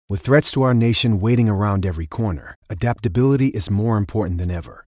With threats to our nation waiting around every corner, adaptability is more important than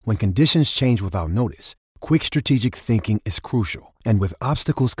ever. When conditions change without notice, quick strategic thinking is crucial. And with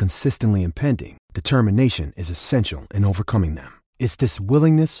obstacles consistently impending, determination is essential in overcoming them. It's this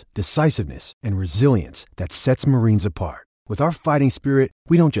willingness, decisiveness, and resilience that sets Marines apart. With our fighting spirit,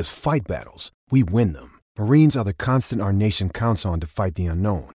 we don't just fight battles, we win them. Marines are the constant our nation counts on to fight the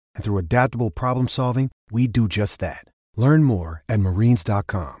unknown. And through adaptable problem solving, we do just that. Learn more at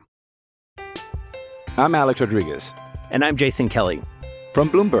marines.com. I'm Alex Rodriguez. And I'm Jason Kelly. From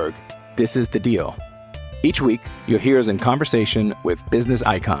Bloomberg, this is The Deal. Each week, you'll hear us in conversation with business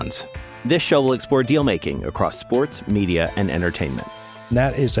icons. This show will explore deal-making across sports, media, and entertainment.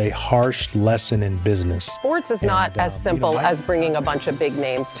 That is a harsh lesson in business. Sports is not as simple as bringing a bunch of big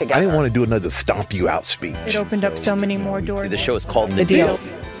names together. I didn't want to do another stomp you out speech. It opened up so many more doors. The show is called The Deal.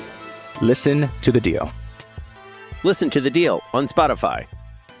 Listen to The Deal. Listen to The Deal on Spotify.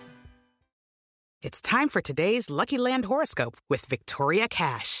 It's time for today's Lucky Land horoscope with Victoria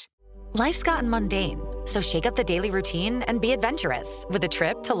Cash. Life's gotten mundane, so shake up the daily routine and be adventurous with a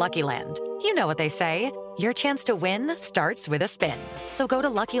trip to Lucky Land. You know what they say, your chance to win starts with a spin. So go to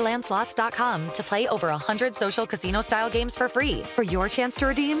LuckyLandSlots.com to play over 100 social casino-style games for free for your chance to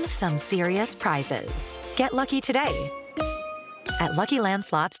redeem some serious prizes. Get lucky today at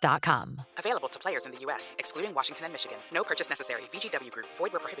LuckyLandSlots.com. Available to players in the U.S., excluding Washington and Michigan. No purchase necessary. VGW Group.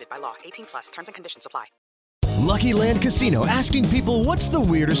 Void where prohibited by law. 18+. Terms and conditions apply. Lucky Land Casino, asking people, what's the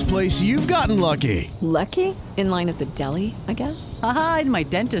weirdest place you've gotten lucky? Lucky? In line at the deli, I guess? Aha, in my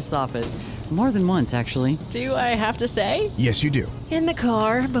dentist's office. More than once, actually. Do I have to say? Yes, you do. In the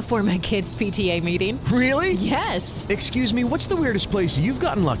car before my kids' PTA meeting. Really? Yes. Excuse me, what's the weirdest place you've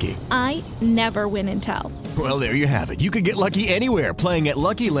gotten lucky? I never win and tell. Well, there you have it. You can get lucky anywhere, playing at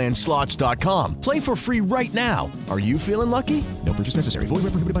LuckyLandSlots.com. Play for free right now. Are you feeling lucky? No purchase necessary. Void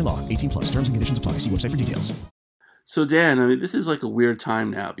where prohibited by law. 18+. Terms and conditions apply. See website for details. So, Dan, I mean, this is like a weird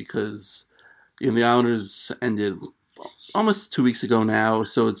time now because the Islanders ended almost 2 weeks ago now.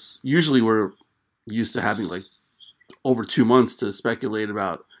 So it's usually we're used to having like over 2 months to speculate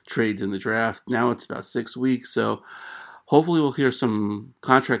about trades in the draft. Now it's about 6 weeks. So hopefully we'll hear some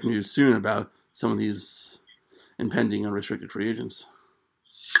contract news soon about some of these impending unrestricted free agents.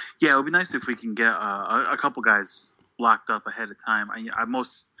 Yeah, it would be nice if we can get a couple guys locked up ahead of time. I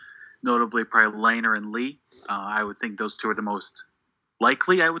most notably probably Lehner and Lee. I would think those two are the most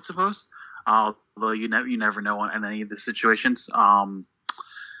likely, I would suppose. Although you never know in any of the situations.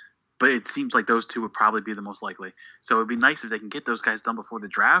 But it seems like those two would probably be the most likely. So it would be nice if they can get those guys done before the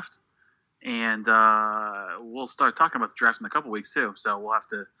draft. And we'll start talking about the draft in a couple weeks too. So we'll have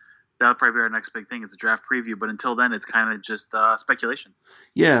to. That'll probably be our next big thing is a draft preview. But until then, it's kind of just speculation.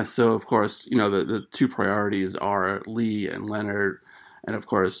 Yeah. So of course, the two priorities are Lee and Leonard. And, of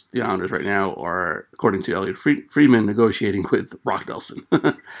course, the Islanders right now are, according to Elliot Friedman, negotiating with Brock Nelson.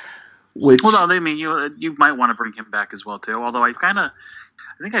 Which, well, no, I mean, you might want to bring him back as well, too. Although I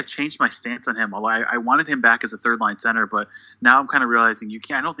think I've changed my stance on him. Although I wanted him back as a third-line center, but now I'm kind of realizing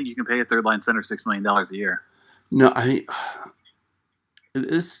I don't think you can pay a third-line center $6 million a year. No, you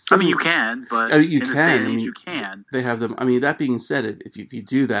can, but you can. They have them. I mean, that being said, if you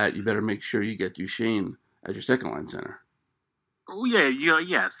do that, you better make sure you get Duchesne as your second-line center. Oh, yeah,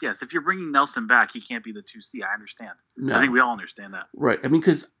 yes. If you're bringing Nelson back, he can't be the 2C. I understand. No. I think we all understand that. Right. I mean,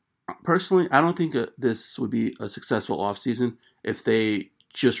 because personally, I don't think this would be a successful offseason if they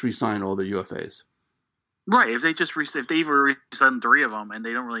just re-sign all their UFAs. Right. If they even re-sign 3 of them and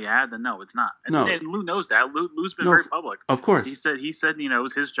they don't really add, then no, it's not. And Lou knows that. Lou's been very public. Of course. He said it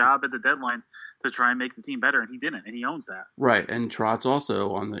was his job at the deadline to try and make the team better, and he didn't, and he owns that. Right. And Trotz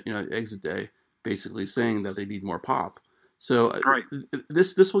also on the exit day basically saying that they need more pop. So right.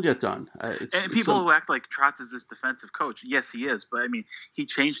 This will get done. And people who act like Trotz is this defensive coach, yes, he is. But, I mean, he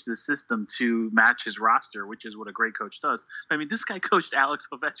changed the system to match his roster, which is what a great coach does. I mean, this guy coached Alex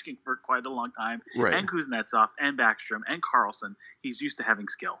Ovechkin for quite a long time, right. And Kuznetsov, and Backstrom, and Carlson. He's used to having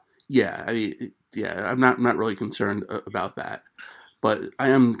skill. Yeah, I mean, I'm not really concerned about that. But I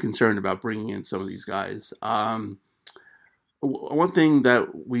am concerned about bringing in some of these guys. One thing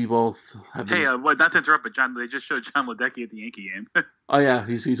that we both have been... Hey, not to interrupt, but John, they just showed John Ledecky at the Yankee game. Oh, yeah,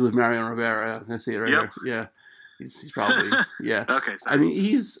 he's with Mariano Rivera. I see it right here. Yeah, he's probably... Yeah. Okay, sorry. I mean,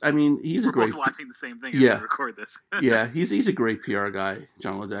 he's a We're great... both watching the same thing as we record this. Yeah, he's a great PR guy,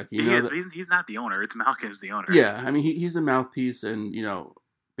 John Ledecky. He's not the owner. It's Malkin who's the owner. Yeah, I mean, he's the mouthpiece, and,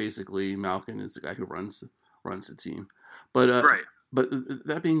 basically Malkin is the guy who runs the team. But right. But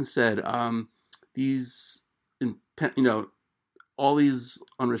that being said, all these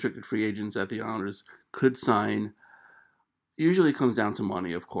unrestricted free agents that the Islanders could sign, usually comes down to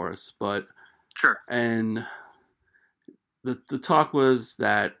money, of course, but sure. And the talk was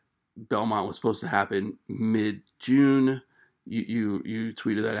that Belmont was supposed to happen mid-June. You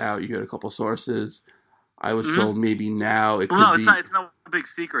tweeted that out. You had a couple sources. I was told maybe now it could be. No, it's no big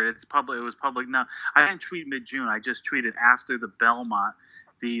secret. It's public. It was public. No, I didn't tweet mid-June. I just tweeted after the Belmont.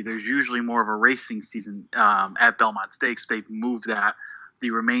 There's usually more of a racing season at Belmont Stakes. They've moved the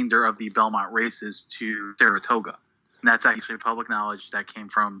remainder of the Belmont races to Saratoga. And that's actually public knowledge that came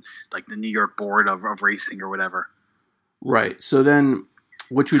from like the New York Board of Racing or whatever. Right. So then,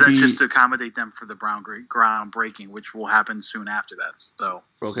 which would that's be just to accommodate them for the groundbreaking, which will happen soon after that. So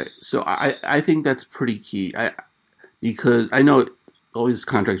okay. So I think that's pretty key. Because I know all these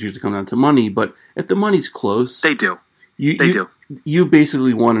contracts usually come down to money, but if the money's close, they do. You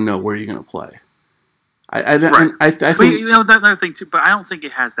basically want to know where you're going to play. I think that's another thing too, but I don't think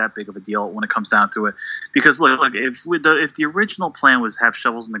it has that big of a deal when it comes down to it. Because look, if the original plan was to have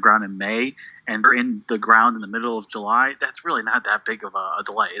shovels in the ground in May and we're in the ground in the middle of July, that's really not that big of a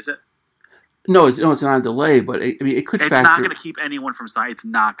delay, is it? No, it's not a delay, but it could. It's not going to keep anyone from signing. It's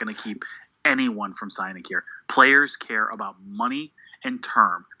not going to keep anyone from signing here. Players care about money and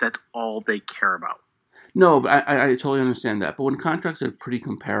term. That's all they care about. No, but I totally understand that. But when contracts are pretty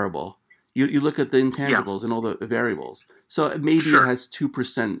comparable, you look at the intangibles and all the variables. So maybe it has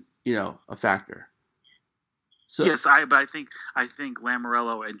 2%, a factor. So yes, but I think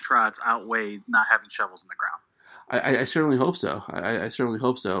Lamoriello and Trotz outweigh not having shovels in the ground. I certainly hope so. I certainly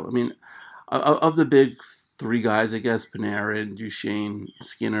hope so. I mean, of the big three guys, I guess Panarin, Duchesne,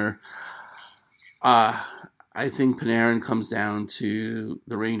 Skinner. I think Panarin comes down to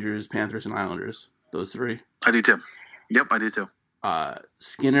the Rangers, Panthers, and Islanders. Those three. I do too. Yep, I do too.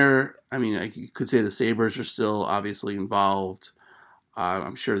 Skinner, I mean, you could say the Sabres are still obviously involved.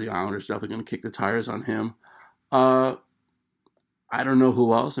 I'm sure the Islanders are definitely going to kick the tires on him. I don't know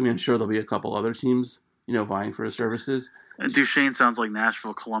who else. I mean, I'm sure there'll be a couple other teams, vying for his services. And Duchesne sounds like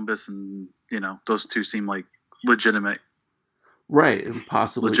Nashville, Columbus, and, those two seem like legitimate. Right, and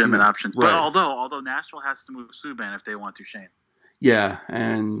possibly legitimate options. Right. But although Nashville has to move Subban if they want Duchesne. Yeah,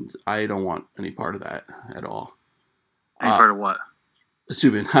 and I don't want any part of that at all. Any part of what?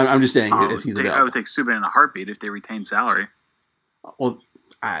 Subban. I'm just saying if he's available. I would take Subban in a heartbeat if they retain salary. Well,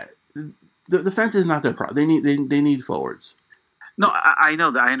 the defense is not their problem. They need forwards. No, I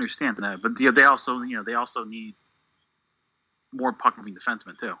know that. I understand that, but they also need more puck-moving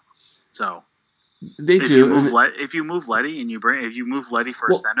defensemen too. So if you move Leddy and if you move Leddy for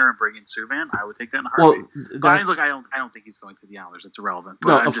a center and bring in Subban, I would take that in a heartbeat. But look, I don't think he's going to the Islanders. It's irrelevant.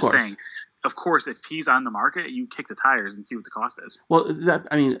 But I'm just saying, of course, if he's on the market, you kick the tires and see what the cost is. Well,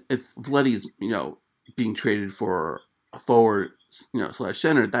 if Leddy's being traded for a forward /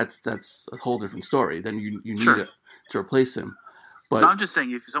 center, that's a whole different story. Then you need to replace him. But no, I'm just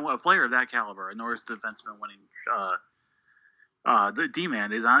saying, if a player of that caliber, a Norris defenseman winning. The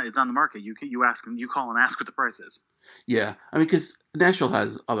D-man is on the market. You ask him, you call and ask what the price is. Yeah, I mean, because Nashville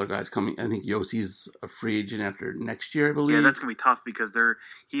has other guys coming. I think Yossi's a free agent after next year, I believe. Yeah, that's gonna be tough because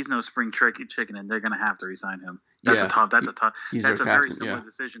he's no spring chicken, and they're gonna have to re-sign him. That's a tough. That's a very similar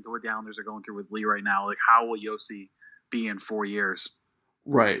decision to what the Islanders are going through with Lee right now. Like, how will Yossi be in 4 years?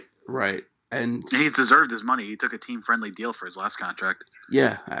 Right, and he's deserved his money. He took a team-friendly deal for his last contract.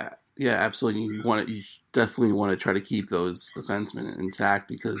 Yeah, absolutely. You definitely want to try to keep those defensemen intact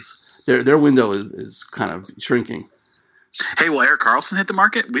because their window is kind of shrinking. Hey, will Erik Karlsson hit the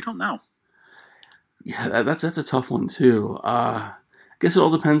market? We don't know. Yeah, that's a tough one too. I guess it all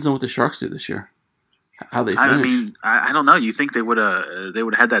depends on what the Sharks do this year, how they finish. I mean, I don't know. You think they would have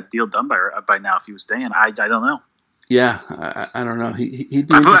had that deal done by now if he was staying? I don't know. Yeah, I don't know. He'd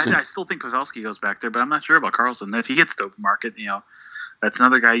be interesting. I still think Pavelski goes back there, but I'm not sure about Karlsson. If he gets the open market, that's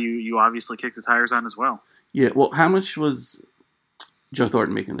another guy you obviously kick the tires on as well. Yeah, well, how much was Joe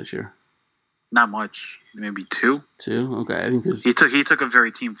Thornton making this year? Not much, maybe 2. 2, okay. I mean, he took a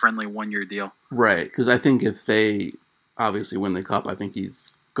very team-friendly 1-year deal. Right, because I think if they obviously win the Cup, I think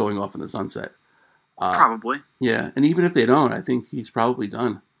he's going off in the sunset. Probably. Yeah, and even if they don't, I think he's probably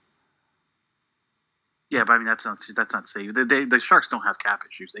done. Yeah, but I mean that's not safe. The Sharks don't have cap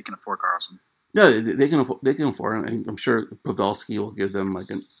issues; they can afford Karlsson. No, they can afford him. I'm sure Pavelski will give them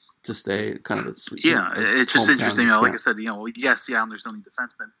to stay kind of a sweet. Yeah, it's just interesting. Like I said, yes, the Islanders don't need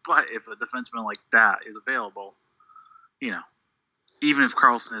defensemen, but if a defenseman like that is available, even if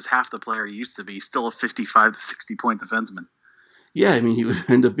Karlsson is half the player he used to be, still a 55 to 60 point defenseman. Yeah, I mean he would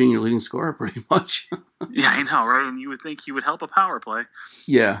end up being your leading scorer pretty much. Yeah, I know, right? And you would think he would help a power play.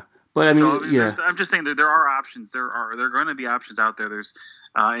 Yeah. But I mean, yeah. I'm just saying that there are options. There are going to be options out there. There's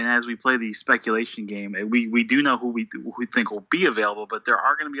And as we play the speculation game, we do know who we think will be available, but there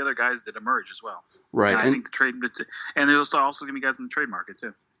are going to be other guys that emerge as well. Right. And I think the trade, and there's also going to be guys in the trade market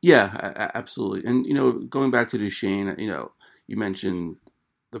too. Yeah, absolutely. And, going back to Duchesne, you mentioned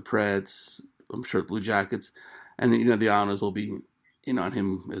the Preds, I'm sure the Blue Jackets, and, the Islanders will be in on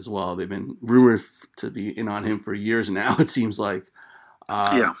him as well. They've been rumored to be in on him for years now, it seems like.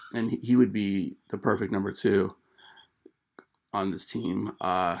 And he would be the perfect number 2 on this team.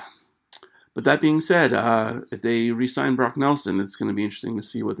 But that being said, if they re-sign Brock Nelson, it's going to be interesting to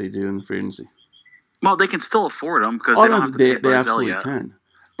see what they do in the free agency. Well, they can still afford him because they don't have to pay they absolutely yet. can.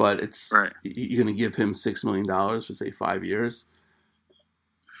 But it's right. You're going to give him $6 million for, say, 5 years?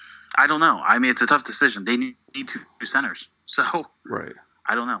 I don't know. I mean, it's a tough decision. They need 2 centers. So right.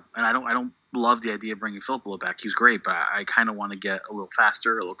 I don't know. And I don't love the idea of bringing Filppula back. He's great, but I kind of want to get a little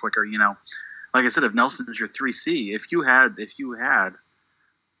faster, a little quicker. Like I said, if Nelson's your 3C, if you had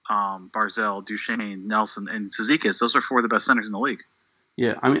Barzal, Duchesne, Nelson, and Cizikas, those are 4 of the best centers in the league.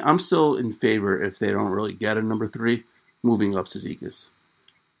 Yeah, I mean, I'm still in favor if they don't really get a number 3, moving up Cizikas.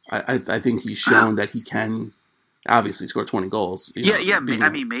 I think he's shown that he can obviously score 20 goals. I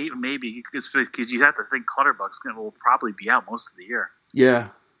mean, maybe because you have to think Clutterbuck's will probably be out most of the year. Yeah,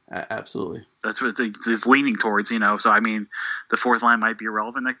 absolutely. That's what it's leaning towards, So, I mean, the 4th line might be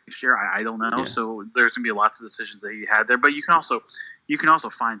irrelevant next year. I don't know. Yeah. So there's going to be lots of decisions that you had there. But you can also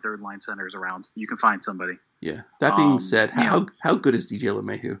find 3rd line centers around. You can find somebody. Yeah. That being said, how good is DJ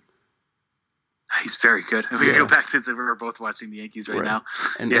LeMahieu? He's very good. If we go back to we were both watching the Yankees right now.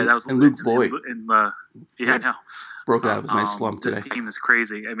 That was Luke Voigt. I know. Broke out of his nice slump today. This team is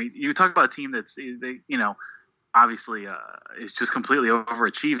crazy. I mean, you talk about a team that's obviously is just completely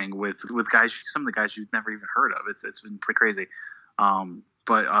overachieving with guys, some of the guys you've never even heard of. It's been pretty crazy.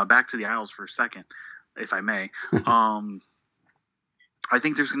 But back to the Isles for a second, if I may. I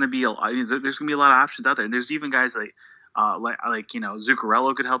think there's going to be a lot of options out there. And there's even guys like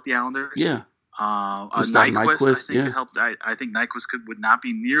Zuccarello could help the Islanders. Yeah. Nyquist, I think could help. I think Nyquist would not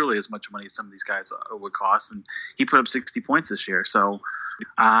be nearly as much money as some of these guys would cost, and he put up 60 points this year. So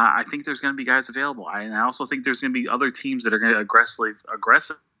I think there's going to be guys available. And I also think there's going to be other teams that are going to aggressively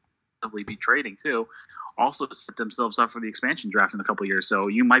be trading too, also to set themselves up for the expansion draft in a couple of years. So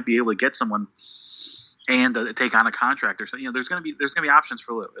you might be able to get someone and take on a contract or something. There's going to be options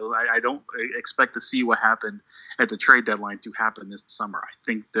for Lou. I don't expect to see what happened at the trade deadline to happen this summer. I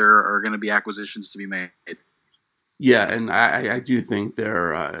think there are going to be acquisitions to be made. Yeah, and I do think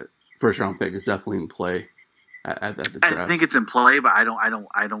their first round pick is definitely in play at the draft. I think it's in play, but I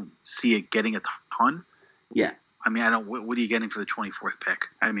don't see it getting a ton. Yeah. I mean, what are you getting for the 24th pick?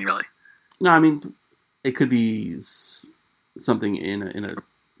 I mean, really? No, I mean, it could be something in a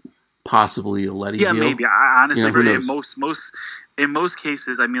possibly a Letty deal. Yeah, maybe. Honestly, in most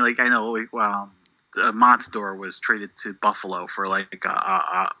cases, I mean, I know, Montsdor was traded to Buffalo for which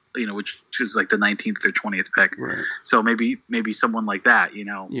was the 19th or 20th pick. Right. So maybe someone like that,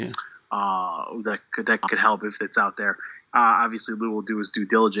 yeah, that could help if it's out there. Obviously, Lou will do his due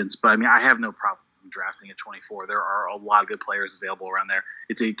diligence, but I mean, I have no problem drafting at 24. There are a lot of good players available around there.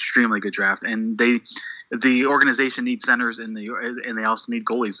 It's an extremely good draft, and the organization needs centers and they also need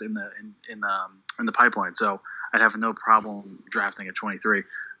goalies in the pipeline. So I'd have no problem drafting at 23,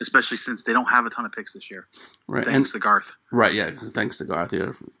 especially since they don't have a ton of picks this year. Right, thanks to Garth. Right, yeah, thanks to Garth.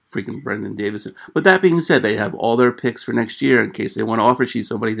 Yeah, freaking Brendan Davison. But that being said, they have all their picks for next year in case they want to offer sheet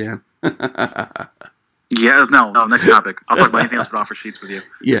somebody, Dan. Yeah, no, next topic. I'll talk about anything else but offer sheets with you.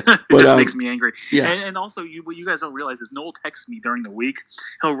 Yeah. It just makes me angry. Yeah. And also, what you guys don't realize is Noel texts me during the week.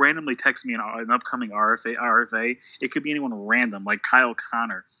 He'll randomly text me an upcoming RFA. It could be anyone random, like Kyle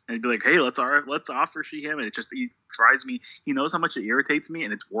Connor. And he'd be like, hey, let's offer sheet him. And he drives me. He knows how much it irritates me,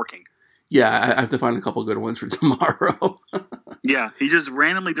 and it's working. Yeah, I have to find a couple good ones for tomorrow. Yeah, he just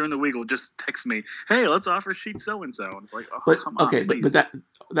randomly during the week will just text me, hey, let's offer sheet so-and-so. And it's like, come on, okay, please. but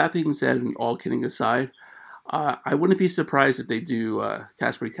that being said, and all kidding aside, I wouldn't be surprised if they do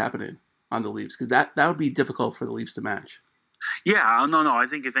Kasperi Kapanen on the Leafs, because that would be difficult for the Leafs to match. Yeah, no. I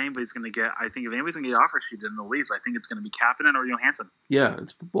think if anybody's going to get offer sheet in the Leafs, I think it's going to be Kapanen or Johansson. Yeah,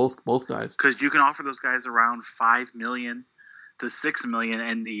 it's both guys. Because you can offer those guys around $5 million to $6 million,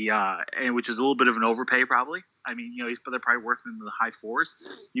 and which is a little bit of an overpay probably. I mean, they're probably worth in the high fours.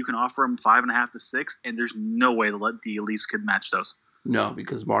 You can offer them 5.5 to 6, and there's no way the Leafs could match those. No,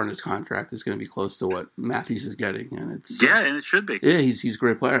 because Marner's contract is going to be close to what Matthews is getting, and it's and it should be. Yeah, he's a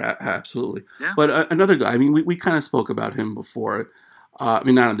great player, absolutely. Yeah. But another guy, I mean, we kind of spoke about him before. I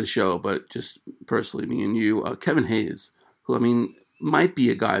mean, not on the show, but just personally, me and you, Kevin Hayes, who, I mean, might be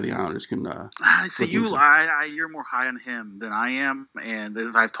a guy the Islanders can. You're more high on him than I am, and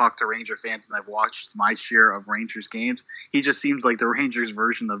if I've talked to Ranger fans and I've watched my share of Rangers games, he just seems like the Rangers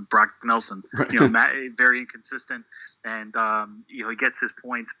version of Brock Nelson. Right. Very inconsistent, and he gets his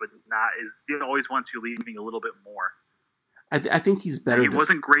points, but he always wants you leaving a little bit more. I think he's better. He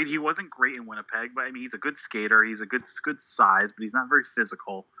wasn't great. He wasn't great in Winnipeg, but I mean, he's a good skater. He's a good size, but he's not very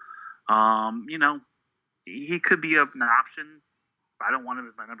physical. He could be an option. I don't want him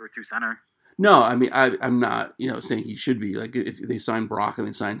as my number 2 center. No, I mean, I'm not, saying he should be. Like, if they sign Brock and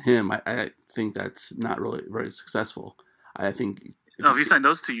they sign him, I think that's not really very successful. I think... If you sign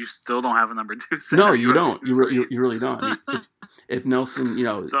those two, you still don't have a number 2 center. No, you don't. You really don't. If Nelson,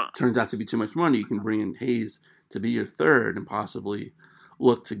 turns out to be too much money, you can bring in Hayes to be your third and possibly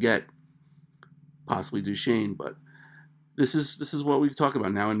look to get Duchesne, but... This is what we talk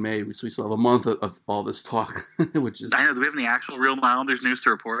about now in May. So we still have a month of all this talk, which is... I know, do we have any actual real Islanders news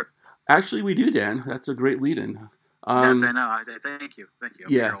to report? Actually, we do, Dan. That's a great lead-in. Yes, I know. Thank you. I'm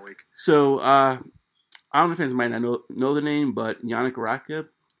here all week. So, Islander fans might not know the name, but Yannick Rakip,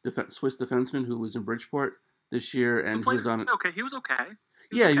 Swiss defenseman who was in Bridgeport this year, and he was on... Okay, he was okay.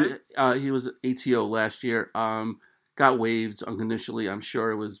 He was ATO last year. Got waived unconditionally. I'm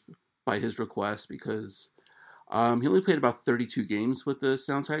sure it was by his request because... he only played about 32 games with the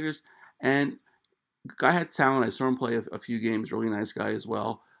Sound Tigers, and the guy had talent. I saw him play a few games. Really nice guy as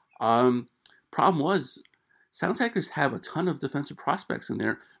well. Problem was, Sound Tigers have a ton of defensive prospects in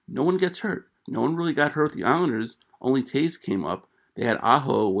there. No one gets hurt. No one really got hurt with the Islanders. Only Taze came up. They had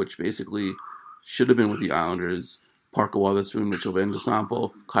Aho, which basically should have been with the Islanders. Parker Wotherspoon, Mitchell Van de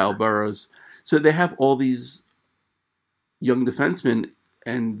Sample, Kyle Burroughs. So they have all these young defensemen,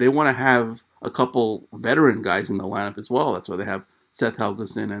 and they want to have a couple veteran guys in the lineup as well. That's why they have Seth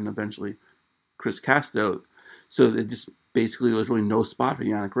Helgeson and eventually Chris Casto. So it just basically there was really no spot for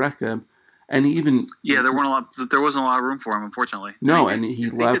Yannick Rakip. And he even... Yeah, there wasn't a lot of room for him, unfortunately. No, and he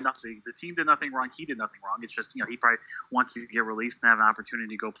left... Did nothing. The team did nothing wrong. He did nothing wrong. It's just, he probably wants to get released and have an opportunity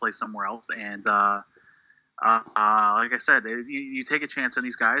to go play somewhere else. And like I said, you take a chance on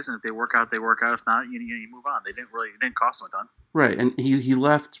these guys, and if they work out, they work out. If not, you move on. It didn't cost them a ton. Right, and he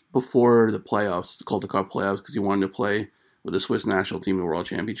left before the playoffs, the Calder Cup playoffs, because he wanted to play with the Swiss national team in the World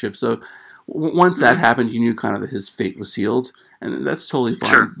Championship. So once that happened, you knew kind of that his fate was sealed, and that's totally fine.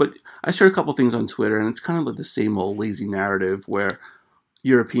 Sure. But I shared a couple things on Twitter, and it's kind of like the same old lazy narrative where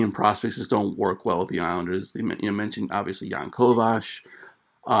European prospects just don't work well with the Islanders. They mentioned, obviously, Jan Kovac.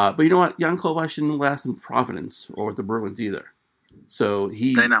 But you know what? Jan Kovac didn't last in Providence or with the Bruins either. So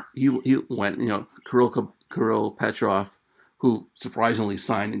he went, Kirill Petrov, who surprisingly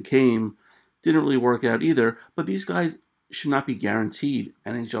signed and came, didn't really work out either. But these guys should not be guaranteed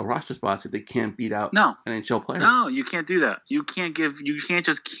NHL roster spots if they can't beat out NHL players. No, you can't do that. You can't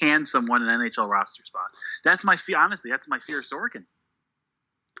just can someone an NHL roster spot. That's my fear. Honestly, that's my fear of Sorokin.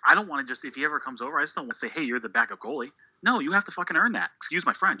 I don't want to just, if he ever comes over, I just don't want to say, hey, you're the backup goalie. No, you have to fucking earn that. Excuse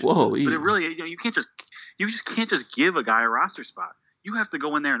my French. Whoa, but it really, you just can't just give a guy a roster spot. You have to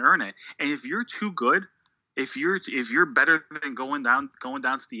go in there and earn it. And if you're too good, if you're better than going down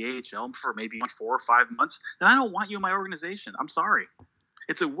to the AHL for maybe 4 or 5 months, then I don't want you in my organization. I'm sorry.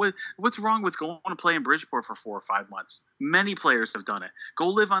 What's wrong with going to play in Bridgeport for 4 or 5 months? Many players have done it. Go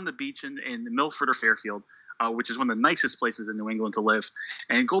live on the beach in Milford or Fairfield, which is one of the nicest places in New England to live,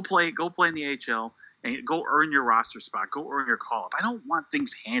 and go play in the AHL. And go earn your roster spot. Go earn your call-up. I don't want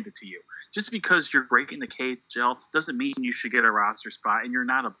things handed to you. Just because you're great in the KHL doesn't mean you should get a roster spot, and you're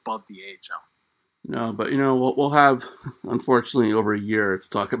not above the AHL. No, but we'll have, unfortunately, over a year to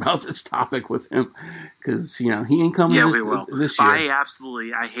talk about this topic with him because he ain't coming this year.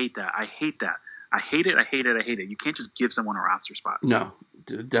 I hate that. I hate it. You can't just give someone a roster spot. No,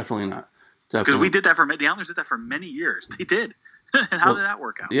 definitely not. Because we did that the Islanders did that for many years. They did. And how did that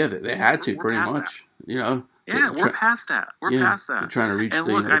work out? Yeah, they had to pretty much. Yeah, we're past that. We're past that. They're trying to reach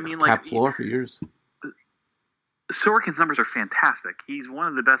the cap floor for years. Sorokin's numbers are fantastic. He's one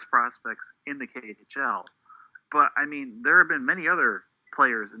of the best prospects in the KHL. But, there have been many other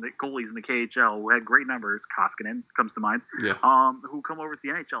players, goalies in the KHL who had great numbers. Koskinen comes to mind. Yeah. Who come over to the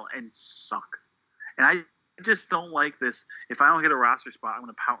NHL and suck. And I just don't like this. If I don't get a roster spot, I'm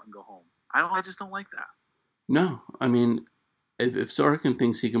going to pout and go home. I just don't like that. No, if Sorokin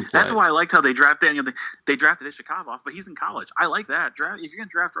thinks he can play, that's why I liked how they drafted. They drafted Ishikov, but he's in college. I like that. If you're going to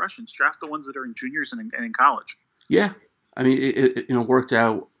draft Russians, draft the ones that are in juniors and in college. Yeah, it worked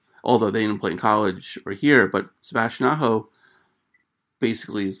out. Although they didn't play in college or here, but Sebastian Aho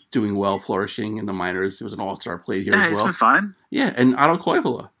basically is doing well, flourishing in the minors. He was an all-star, played here as well. He's been fine. Yeah, and Otto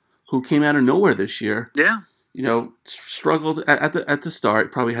Koivula, who came out of nowhere this year. Yeah. struggled at the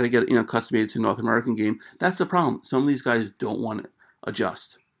start. Probably had to get acclimated to North American game. That's the problem. Some of these guys don't want to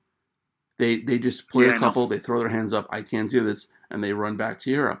adjust. They just play a couple. They throw their hands up. I can't do this, and they run back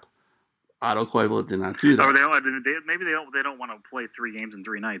to Europe. Otto Koivula did not do that. Maybe they don't want to play 3 games in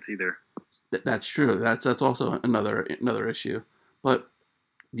 3 nights either. That's true. That's also another issue. But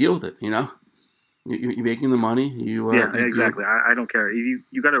deal with it. You're making the money. Exactly. I don't care. You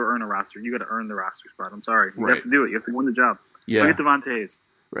got to earn a roster. You got to earn the roster spot. I'm sorry. You have to do it. You have to win the job. Yeah. Look at Devontae Hayes.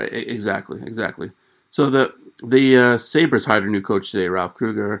 Right. Exactly. So the Sabres hired a new coach today, Ralph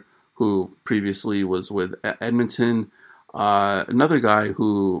Krueger, who previously was with Edmonton. Another guy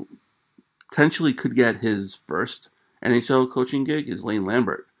who potentially could get his first NHL coaching gig is Lane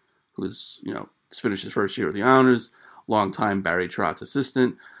Lambert, who's finished his first year with the Islanders, longtime Barry Trotz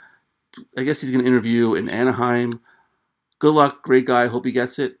assistant. I guess he's going to interview in Anaheim. Good luck, great guy. Hope he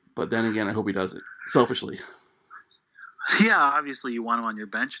gets it. But then again, I hope he does it selfishly. Yeah, obviously you want him on your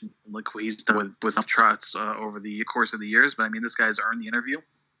bench, and look what he's done with Trotz over the course of the years. But I mean, this guy's earned the interview.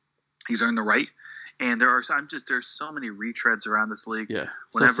 He's earned the right. And there's so many retreads around this league. Yeah,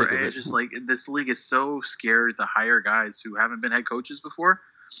 whenever it's just like this league is so scared to hire guys who haven't been head coaches before.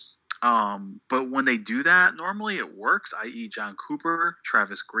 But when they do that, normally it works. I.e., John Cooper,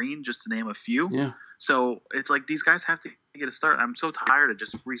 Travis Green, just to name a few. Yeah. So it's like these guys have to get a start. I'm so tired of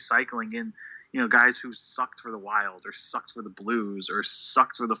just recycling in, guys who sucked for the Wild or sucked for the Blues or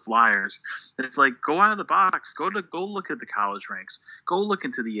sucked for the Flyers. And it's like, go out of the box. Go look at the college ranks. Go look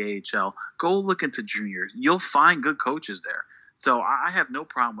into the AHL. Go look into juniors. You'll find good coaches there. So I have no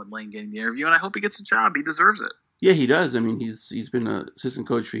problem with Lane getting the interview, and I hope he gets a job. He deserves it. Yeah, he does. I mean, he's been an assistant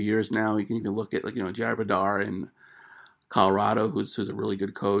coach for years now. You can even look at Jared Bedard in Colorado, who's a really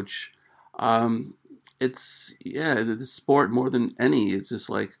good coach. The sport more than any. It's just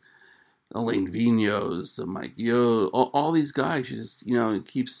like Alain Vigneault's, Mike Yeo, all these guys. You just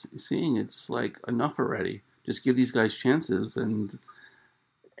keeps seeing it's like enough already. Just give these guys chances, and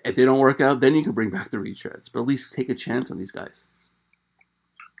if they don't work out, then you can bring back the retreads. But at least take a chance on these guys.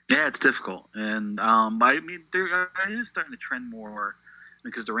 Yeah, it's difficult, and I mean, it is starting to trend more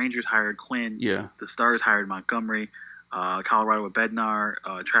because the Rangers hired Quinn, the Stars hired Montgomery, Colorado with Bednar,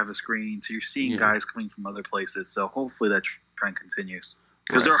 Travis Green. So you're seeing guys coming from other places. So hopefully that trend continues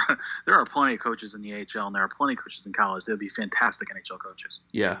because there are plenty of coaches in the AHL and there are plenty of coaches in college. They'll be fantastic NHL coaches.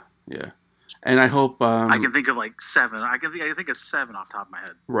 Yeah, and I hope I can think of like 7. I can think of 7 off the top of my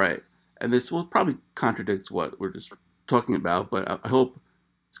head. Right, and this will probably contradict what we're just talking about, but I hope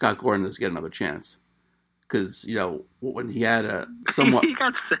Scott Gordon does get another chance because when he had a somewhat he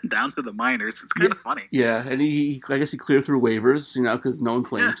got sent down to the minors. It's kind of funny. Yeah, and he I guess he cleared through waivers, because no one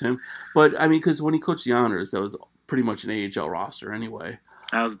claimed him. But I mean, because when he coached the Islanders, that was pretty much an AHL roster anyway.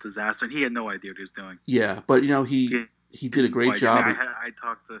 That was a disaster. He had no idea what he was doing. Yeah, but he did a great job.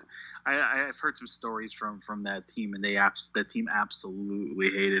 I've heard some stories from that team, and that team absolutely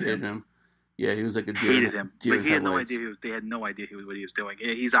hated him. Yeah, he was like a deer. Hated him. But he had no idea. They had no idea what he was doing.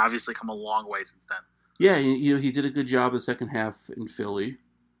 He's obviously come a long way since then. Yeah, he did a good job the second half in Philly,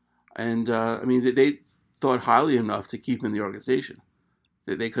 and I mean they thought highly enough to keep him in the organization.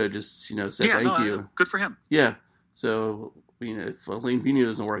 They could have just said thank you. Good for him. Yeah. So if Alain Vigneault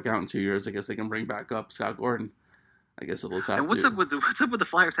doesn't work out in 2 years, I guess they can bring back up Scott Gordon. I guess it'll have and what's up with the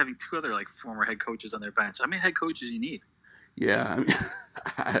Flyers having 2 other former head coaches on their bench? How many head coaches you need? Yeah,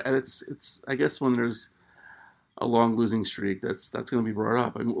 I mean, it's. I guess when there's a long losing streak, that's going to be brought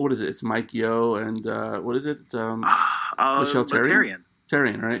up. I mean, what is it? It's Mike Yeo and what is it? Michel Therrien.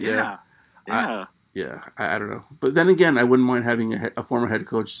 Therrien, right? Yeah. I don't know, but then again, I wouldn't mind having a former head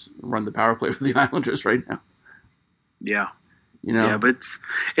coach run the power play for the Islanders right now. Yeah. Yeah, but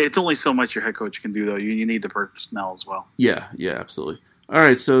it's only so much your head coach can do, though. You need the personnel as well. Yeah, absolutely. All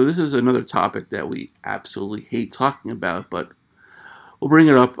right, so this is another topic that we absolutely hate talking about, but we'll bring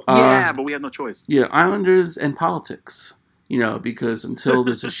it up. But we have no choice. Yeah, Islanders and politics. Because until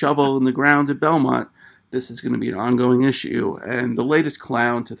there's a shovel in the ground at Belmont, this is going to be an ongoing issue. And the latest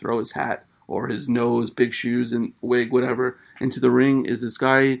clown to throw his hat or his nose, big shoes, and wig, whatever, into the ring is this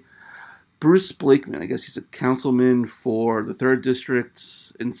guy, Bruce Blakeman. I guess he's a councilman for the 3rd District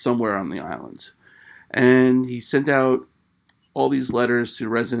in somewhere on the island. And he sent out all these letters to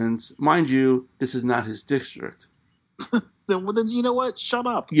residents. Mind you, this is not his district. Then you know what? Shut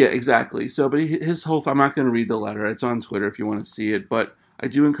up. Yeah, exactly. So, but his whole... I'm not going to read the letter. It's on Twitter if you want to see it. But I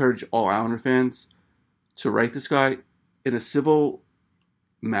do encourage all Islander fans to write this guy in a civil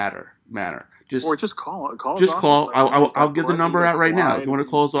manner. Or just call. Just call. I'll give the number out right now. If you want to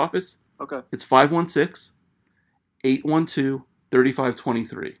call his office, okay. It's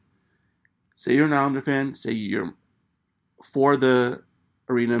 516-812-3523. say you're an Islander fan, say you're for the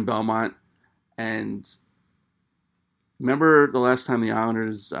arena in Belmont, and remember the last time the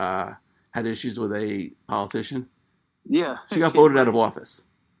Islanders had issues with a politician? Yeah. She got voted out of office.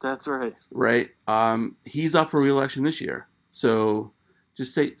 That's right. Right? He's up for re-election this year. So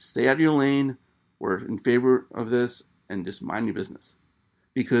just stay out of your lane. We're in favor of this, and just mind your business.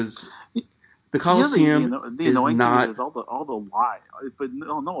 Because the Coliseum the is annoying not... thing is all the lie. But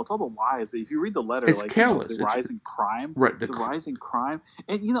no, it's all the lies. If you read the letter, it's careless. The rise in crime. Right. The rise in crime.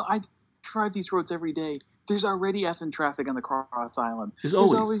 And, I drive these roads every day. There's already effing traffic on the Cross Island. There's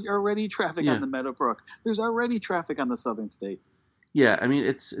already traffic on the Meadowbrook. There's already traffic on the Southern State. Yeah, I mean,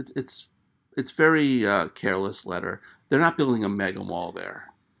 it's very careless letter. They're not building a mega mall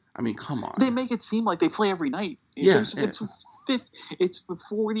there. I mean, come on. They make it seem like they play every night. Yeah. It's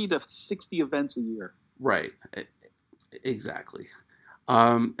 40 to 60 events a year. Right. Exactly.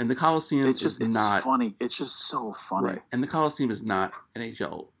 And the Coliseum is not... funny. It's just so funny. Right. And the Coliseum is not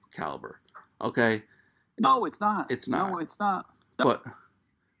NHL caliber. Okay? No, it's not. It's not. No, it's not. No.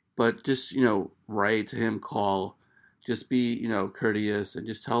 But just, write to him, call, just be, courteous, and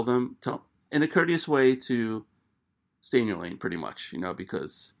just tell in a courteous way to stay in your lane, pretty much,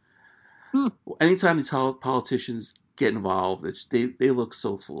 because anytime these politicians get involved, they look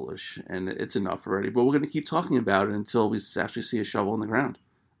so foolish, and it's enough already. But we're going to keep talking about it until we actually see a shovel in the ground.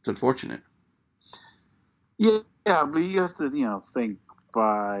 It's unfortunate. Yeah, but you have to, think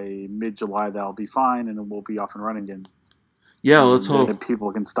by mid-July that'll be fine, and then we'll be off and running again. Yeah, let's hope. And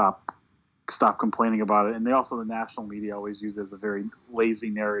people can stop complaining about it. And the national media always use it as a very lazy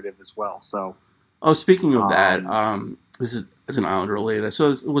narrative as well. So. Oh, speaking of that, this is an Islander related.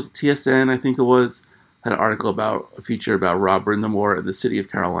 So it was TSN, I think it was, had an article about a feature about Rod Brind'Amour at the City of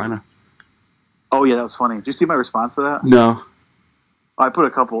Carolina. Oh yeah, that was funny. Did you see my response to that? No. I put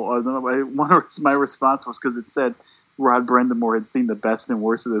a couple. My response was because it said Rod Brind'Amour had seen the best and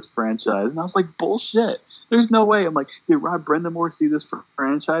worst of this franchise, and I was like, bullshit. There's no way. I'm like, did Rod Brind'Amour see this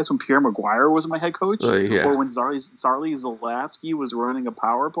franchise when Pierre Maguire was my head coach? Yeah. Or when Zarly Zalewski was running a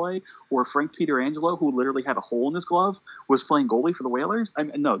power play? Or Frank Pietrangelo, who literally had a hole in his glove, was playing goalie for the Whalers? I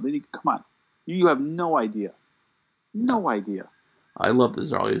mean, no, come on. You have no idea. No idea. I love the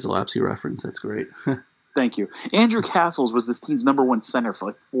Zarly Zalewski reference. That's great. Thank you. Andrew Castles was this team's #1 center for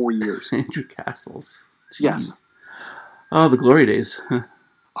like 4 years. Andrew Castles. Jeez. Yes. Oh, the glory days.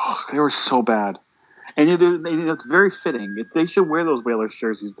 Oh, they were so bad. And it's very fitting. They should wear those Whalers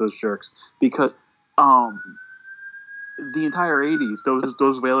jerseys, those jerks, because the entire 80s,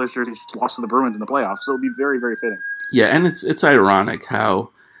 those Whalers jerseys lost to the Bruins in the playoffs, so it'll be very, very fitting. Yeah, and it's ironic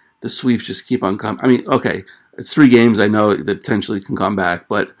how the sweeps just keep on coming. I mean, okay, it's 3 games, I know, that potentially can come back,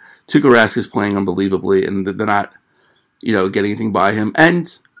 but Tuukka Rask is playing unbelievably, and they're not, getting anything by him.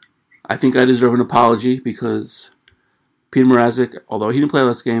 And I think I deserve an apology because Peter Mrazek, although he didn't play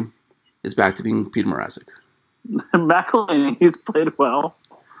last game, is back to being Peter Mrazek. McElhinney, he's played well.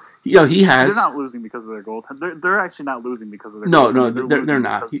 Yeah, he has. They're not losing because of their goaltender. They're actually not losing because of their goaltender. No, they're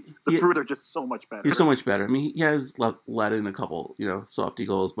not. The Bruins are just so much better. He's so much better. I mean, he has let in a couple, softy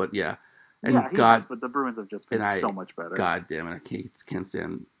goals, but yeah. And yeah, he has, but the Bruins have just been so much better. God damn it, I can't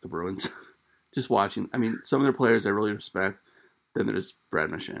stand the Bruins. Just watching. I mean, some of their players I really respect. Then there's Brad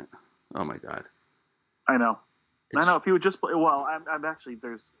Marchand. Oh my God. I know. If he would just play. Well,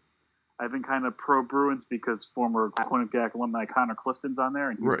 I've been kind of pro Bruins because former Quinnipiac alumni Connor Clifton's on there,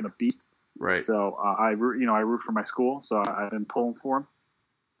 and he's been a beast. Right. So I root for my school, so I've been pulling for him.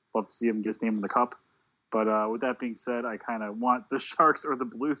 Love to see him get his name in the cup. But with that being said, I kind of want the Sharks or the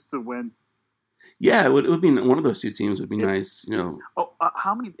Blues to win. Yeah, it would be one of those 2 teams would be nice, Oh,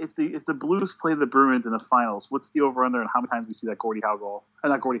 how many? If the Blues play the Bruins in the finals, what's the over under and how many times we see that Gordie Howe goal?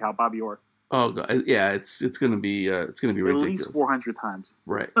 Not Gordie Howe, Bobby Orr. Oh God, yeah, it's gonna be ridiculous. At least 400 times.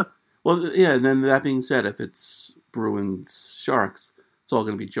 Right. Well, yeah. And then that being said, if it's Bruins Sharks, it's all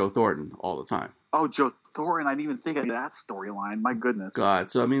gonna be Joe Thornton all the time. Oh, Joe Thornton! I didn't even think of that storyline. My goodness.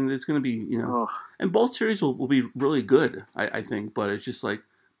 God. So I mean, it's gonna be and both series will be really good. I think, but it's just like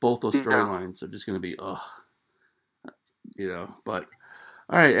both those storylines are just gonna be But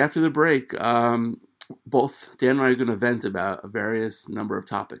all right, after the break, both Dan and I are gonna vent about a various number of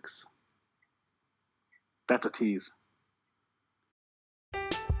topics. That's a tease.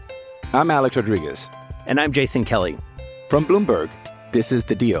 I'm Alex Rodriguez. And I'm Jason Kelly. From Bloomberg, this is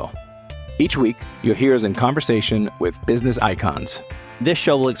The Deal. Each week, you'll hear us in conversation with business icons. This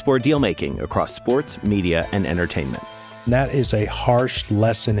show will explore deal-making across sports, media, and entertainment. That is a harsh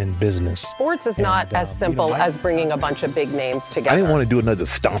lesson in business. Sports is not as simple as bringing a bunch of big names together. I didn't want to do another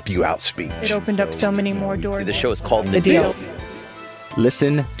stomp you out speech. It opened up so many more doors. The show is called The Deal.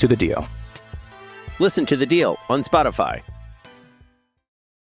 Listen to The Deal. Listen to The Deal on Spotify.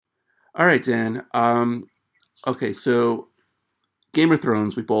 All right, Dan. Okay, so Game of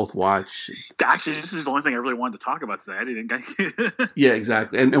Thrones, we both watch. Actually, this is the only thing I really wanted to talk about today. I didn't. Yeah,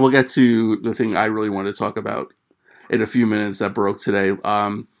 exactly. And we'll get to the thing I really wanted to talk about in a few minutes that broke today.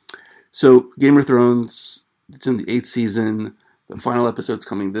 So Game of Thrones, it's in the 8th season. The final episode's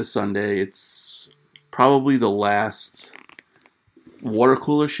coming this Sunday. It's probably the last water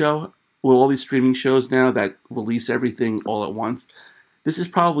cooler show. With all these streaming shows now that release everything all at once, this is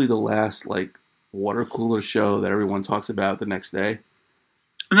probably the last water cooler show that everyone talks about the next day.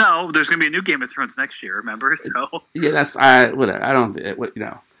 No, there's going to be a new Game of Thrones next year. Remember? So yeah, that's whatever. I don't.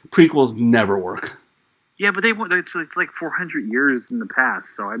 Prequels never work. Yeah, but it's like 400 years in the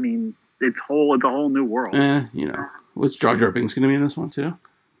past. So I mean, it's a whole new world. What's Jar Jar Binks going to be in this one too?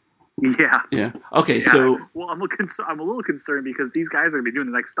 Yeah. Yeah. Okay. Yeah. So. Well, I'm a little concerned because these guys are going to be doing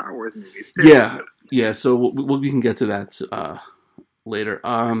the next Star Wars movies too. Yeah. Yeah. So we can get to that later.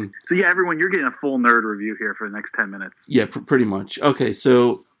 So yeah, everyone, you're getting a full nerd review here for the next 10 minutes. Yeah, pretty much. Okay.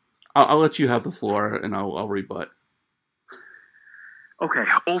 So I'll let you have the floor and I'll rebut. Okay.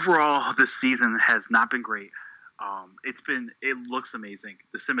 Overall, this season has not been great. It looks amazing.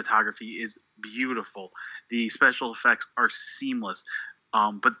 The cinematography is beautiful. The special effects are seamless.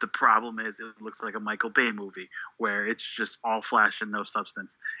 But the problem is it looks like a Michael Bay movie where it's just all flash and no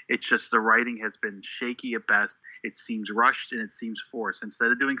substance. It's just the writing has been shaky at best. It seems rushed and it seems forced.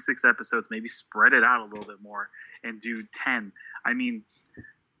 Instead of doing 6 episodes, maybe spread it out a little bit more and do 10. I mean,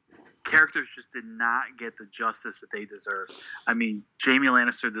 characters just did not get the justice that they deserve. I mean, Jaime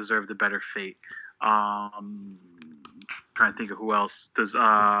Lannister deserved a better fate. Trying to think of who else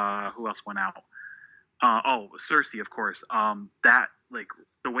went out. Cersei, of course.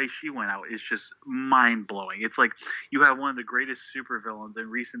 The way she went out is just mind-blowing. It's like you have one of the greatest supervillains in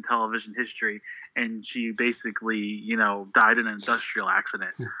recent television history, and she basically, died in an industrial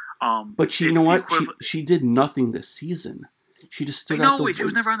accident. But you know what? She did nothing this season. She just stood out. She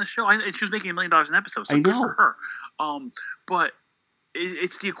was never on the show, and she was making $1 million an episode. So good for her. But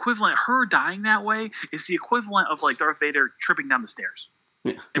it's the equivalent. Her dying that way is the equivalent of Darth Vader tripping down the stairs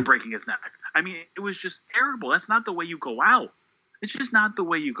and breaking his neck. I mean, it was just terrible. That's not the way you go out. It's just not the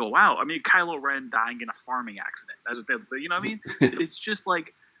way you go out. I mean, Kylo Ren dying in a farming accident. That's what you know what I mean? It's just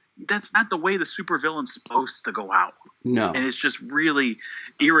that's not the way the supervillain's supposed to go out. No. And it's just really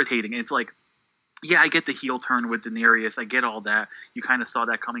irritating. And it's I get the heel turn with Daenerys. I get all that. You kind of saw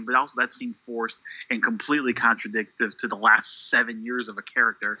that coming, but also that seemed forced and completely contradictory to the last 7 years of a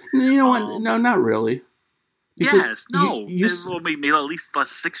character. You know what? No, not really. Because maybe at least the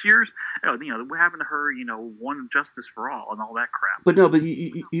last 6 years. What happened to her? One Justice for All and all that crap. But no,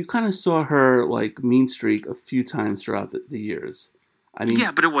 you kind of saw her mean streak a few times throughout the years. I mean,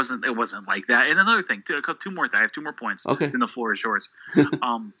 yeah, but it wasn't like that. And another thing, two more. I have 2 more points. Okay. Then the floor is yours.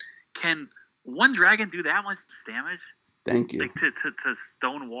 Can one dragon do that much damage? Thank you. To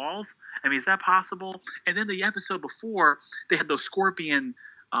stone walls? I mean, is that possible? And then the episode before, they had those scorpion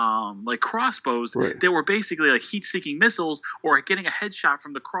crossbows. Right. They were basically heat-seeking missiles or getting a headshot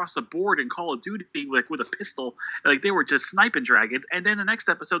from across the board in Call of Duty with a pistol. They were just sniping dragons. And then the next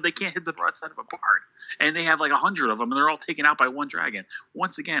episode, they can't hit the broadside of a barn. And they have 100 of them, and they're all taken out by one dragon.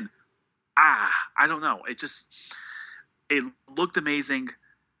 Once again, I don't know. It looked amazing.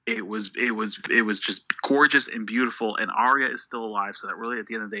 It was just gorgeous and beautiful. And Arya is still alive, so that really at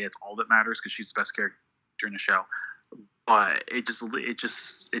the end of the day, it's all that matters because she's the best character in the show. But it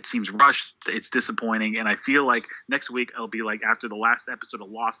seems rushed. It's disappointing, and I feel like next week it'll be after the last episode of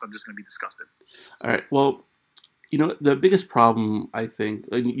Lost, I'm just going to be disgusted. All right. Well, the biggest problem I think,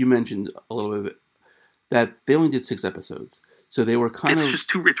 and you mentioned a little bit of it, that they only did 6 episodes, so they were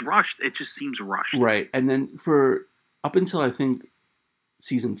it's rushed. It just seems rushed, right? And then for up until I think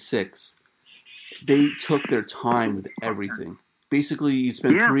season 6, they took their time with everything. Basically, you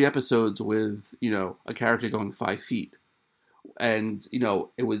spent 3 episodes with a character going 5 feet. And,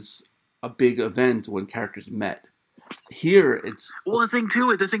 it was a big event when characters met. Here, it's... Well, the thing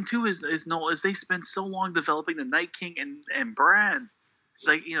too is they spent so long developing the Night King and Bran.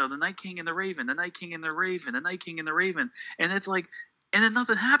 The Night King and the Raven, the Night King and the Raven, the Night King and the Raven. And it's and then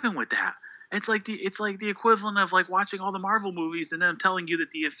nothing happened with that. It's like the equivalent of watching all the Marvel movies and then telling you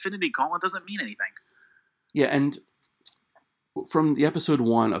that the Infinity Gauntlet doesn't mean anything. Yeah, and from the episode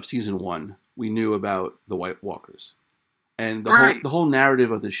 1 of season 1, we knew about the White Walkers. And the whole narrative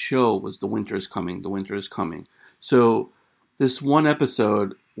of the show was the winter is coming, the winter is coming. So this one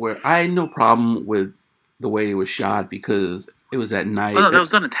episode where I had no problem with the way it was shot because it was at night. Oh, no, that was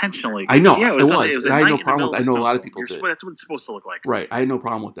done intentionally. I know, yeah, it was. I had no problem with that. I know a lot of people did. That's what it's supposed to look like. Right, I had no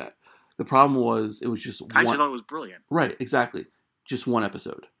problem with that. The problem was it was just one. I just thought it was brilliant. Right, exactly. Just one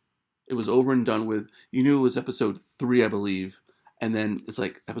episode. It was over and done with. You knew it was episode 3, I believe, and then it's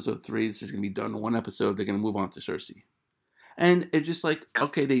like episode 3. This is gonna be done in one episode. They're gonna move on to Cersei, and it just like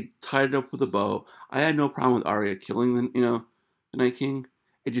okay, they tied it up with a bow. I had no problem with Arya killing the Night King.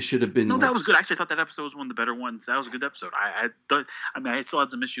 It just should have been. No, that was good. Actually, I thought that episode was one of the better ones. That was a good episode. I still had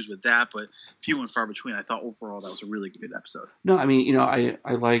some issues with that, but few and far between. I thought overall that was a really good episode. No, I mean, I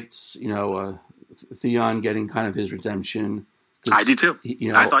liked, Theon getting kind of his redemption. I do too.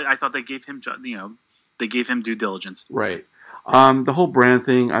 I thought they gave him, they gave him due diligence. Right. The whole Bran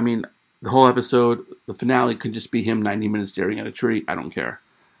thing. I mean, the whole episode, the finale could just be him 90 minutes staring at a tree. I don't care.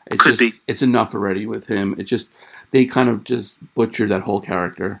 It's enough already with him. It just they kind of just butchered that whole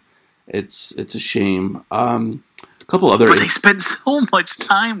character. It's a shame. A couple other. But they spent so much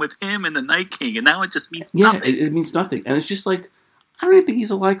time with him and the Night King, and now it just means nothing. Yeah, it means nothing, and it's just like I don't even think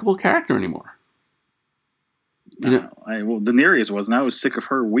he's a likable character anymore. Daenerys was, and I was sick of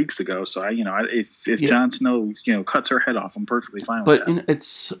her weeks ago. So if Jon Snow cuts her head off, I'm perfectly fine with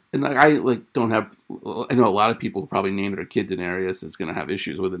that. I don't have. I know a lot of people who probably named their kid Daenerys is going to have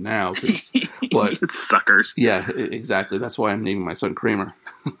issues with it now. But suckers. Yeah, exactly. That's why I'm naming my son Kramer.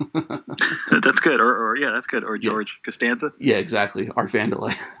 That's good. That's good. Or George Costanza. Yeah, exactly. Art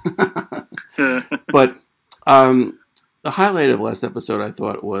Vandelay. But the highlight of last episode, I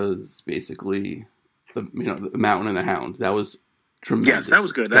thought, was basically. The Mountain and the Hound. That was tremendous. Yes, that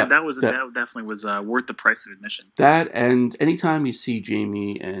was good. That definitely was worth the price of admission. That and anytime you see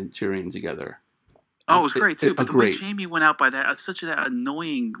Jaime and Tyrion together. Oh, it was great too. But the way Jaime went out by that, such an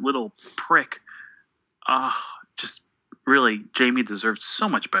annoying little prick. Just really, Jaime deserved so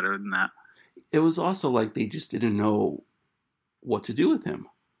much better than that. It was also like they just didn't know what to do with him.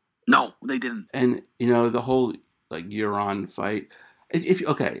 No, they didn't. And the whole like Euron fight.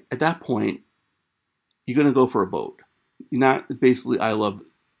 At that point. You're going to go for a boat. You're not basically, I love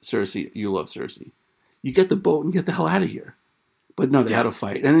Cersei, you love Cersei. You get the boat and get the hell out of here. But no, they had a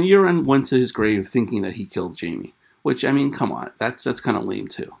fight. And then Euron went to his grave thinking that he killed Jaime. Which, I mean, come on. That's kind of lame,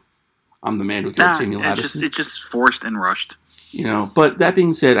 too. I'm the man who killed Jaime Lannister. It's just forced and rushed. But that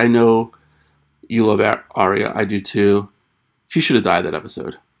being said, I know you love Arya. I do, too. She should have died that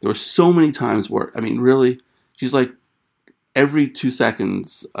episode. There were so many times where, I mean, really, she's like, every 2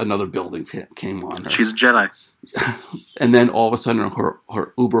 seconds, another building came on her. She's a Jedi. And then all of a sudden,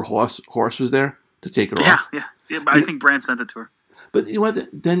 her Uber horse was there to take her off. Yeah. But I think Bran sent it to her. But you know what?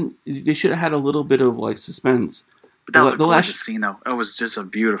 Then they should have had a little bit of like suspense. But that was a gorgeous scene, though. It was just a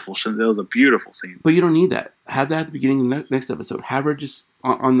beautiful. It was a beautiful scene. But you don't need that. Have that at the beginning of the next episode. Have her just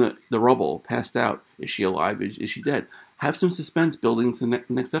on the rubble, passed out. Is she alive? Is she dead? Have some suspense building to the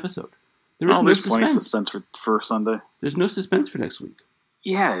next episode. There's plenty of suspense for Sunday. There's no suspense for next week.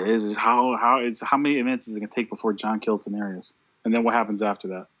 Yeah, it is. How many minutes is it going to take before Jon kills Daenerys? And then what happens after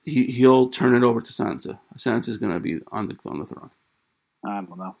that? He'll turn it over to Sansa. Sansa's going to be on the throne. I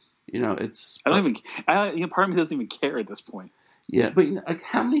don't know. Part of me doesn't even care at this point. Yeah, but like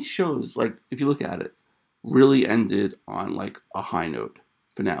how many shows, like if you look at it, really ended on like a high note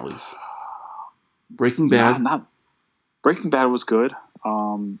finales? Breaking Bad. Breaking Bad was good.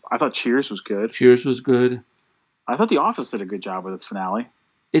 I thought Cheers was good. Cheers was good. I thought The Office did a good job with its finale.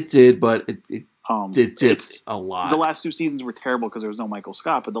 It did, but it dipped a lot. The last 2 seasons were terrible because there was no Michael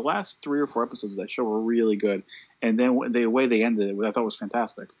Scott, but the last 3 or 4 episodes of that show were really good. And then the way they ended it, I thought was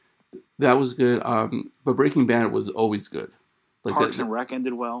fantastic. That was good. But Breaking Bad was always good. Like Parks and Rec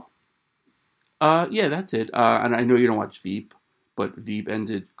ended well. Yeah, that did. And I know you don't watch Veep, but Veep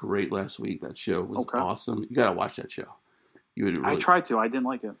ended great last week. That show was awesome. You gotta watch that show. I tried to. I didn't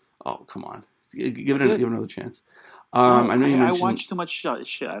like it. Oh, come on. Give it another chance. I know you mentioned... I watch too much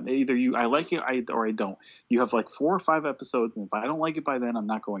shit. Either I like it or I don't. You have like 4 or 5 episodes, and if I don't like it by then, I'm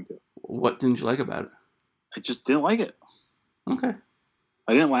not going to. What didn't you like about it? I just didn't like it. Okay.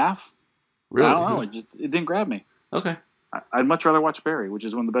 I didn't laugh. Really? I don't know. It didn't grab me. Okay. I'd much rather watch Barry, which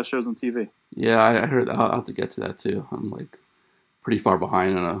is one of the best shows on TV. Yeah, I heard that. I'll have to get to that, too. I'm like... pretty far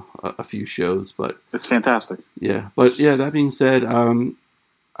behind on a few shows, but it's fantastic. Yeah, but yeah. That being said,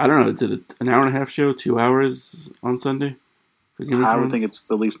 I don't know. Is it an hour and a half show, 2 hours on Sunday? For Game of Thrones? I would think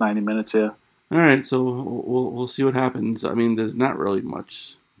it's at least 90 minutes. Yeah. All right, so we'll see what happens. I mean, there's not really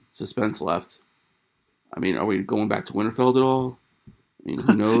much suspense left. I mean, are we going back to Winterfell at all? I mean,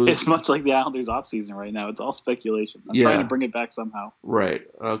 who knows? It's much like the Islanders off season right now. It's all speculation. I'm trying to bring it back somehow. Right.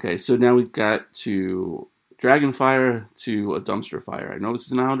 Okay. So now we've got to Dragonfire to a dumpster fire. I know this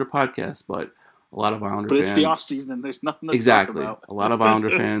is an Islander podcast, but A lot of Islander but fans. But it's the off season, and there's nothing to exactly. talk about. A lot of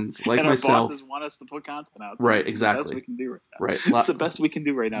Islander fans, like and myself, our bosses want us to put content out. Right, it's exactly. the best we can do right now. Right, it's the best we can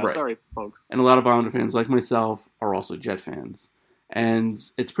do right now. Right. Sorry, folks. And a lot of Islander fans, like myself, are also Jet fans. And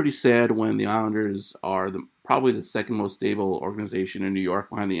it's pretty sad when the Islanders are probably the second most stable organization in New York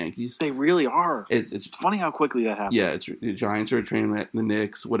behind the Yankees. They really are. It's funny how quickly that happens. Yeah, the Giants are training the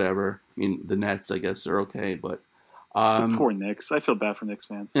Knicks, whatever. I mean, the Nets, I guess, are okay, but the poor Knicks. I feel bad for Knicks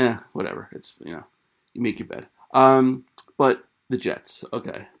fans. Yeah, whatever. It's you make your bed. But the Jets,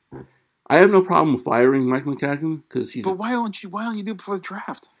 okay. I have no problem firing Mike Maccagnan because he's. But why don't you do it before the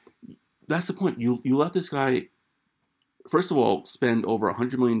draft? That's the point. You let this guy. First of all, spend over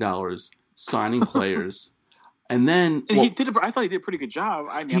 $100 million signing players, and then he did. I thought he did a pretty good job.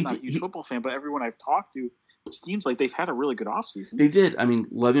 I mean, I'm not a huge football fan, but everyone I've talked to, it seems like they've had a really good offseason. They did. I mean,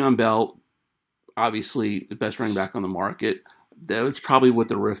 Le'Veon Bell, obviously the best running back on the market. That's probably what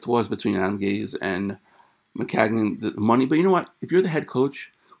the rift was between Adam Gase and Maccagnan, the money. But you know what? If you're the head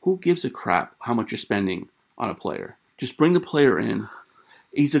coach, who gives a crap how much you're spending on a player? Just bring the player in.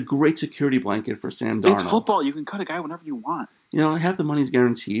 He's a great security blanket for Sam Darnold. It's football. You can cut a guy whenever you want. Half the money's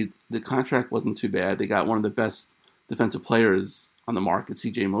guaranteed. The contract wasn't too bad. They got one of the best defensive players on the market,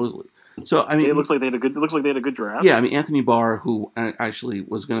 C.J. Mosley. So I mean, it looks like they had a good draft. Yeah, I mean, Anthony Barr, who actually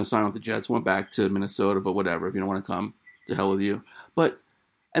was going to sign with the Jets, went back to Minnesota. But whatever, if you don't want to come, to hell with you.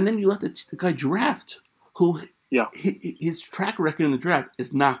 And then you let the guy draft, who his track record in the draft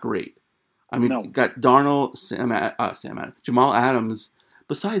is not great. I mean, you got Darnold, Jamal Adams.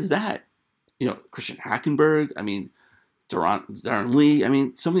 Besides that, Christian Hackenberg, I mean, Darren Lee, I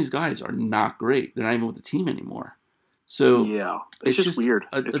mean, some of these guys are not great. They're not even with the team anymore. So it's just weird.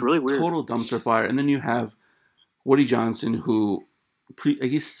 It's really weird. Total dumpster fire. And then you have Woody Johnson, who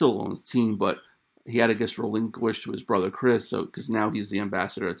he's still on the team, but he had, I guess, relinquished to his brother Chris. So because now he's the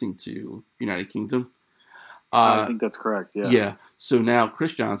ambassador, I think, to United Kingdom. I think that's correct. Yeah. Yeah. So now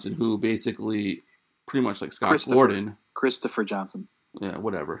Chris Johnson, who basically pretty much like Scott Gordon, Christopher Johnson. Yeah,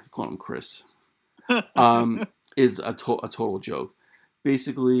 whatever. Call him Chris. Is a total joke.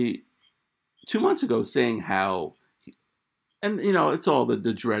 Basically, 2 months ago, saying how, it's all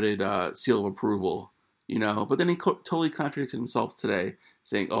the dreaded seal of approval, But then he totally contradicted himself today,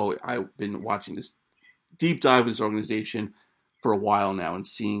 saying, "Oh, I've been watching this deep dive with this organization for a while now and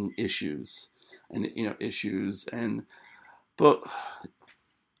seeing issues, but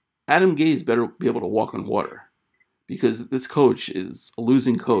Adam Gase better be able to walk on water." Because this coach is a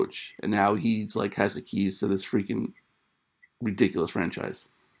losing coach, and now he's has the keys to this freaking ridiculous franchise.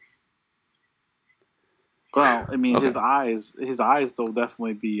 Well, I mean, his eyes will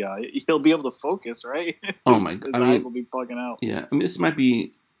definitely be. He'll be able to focus, right? Oh my god! His eyes will be bugging out. Yeah, I mean, this might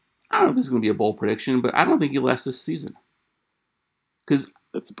be. I don't know if this is going to be a bold prediction, but I don't think he'll last this season. Because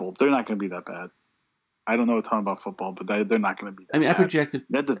it's bold. They're not going to be that bad. I don't know a ton about football, but they're not going to be that bad. I projected...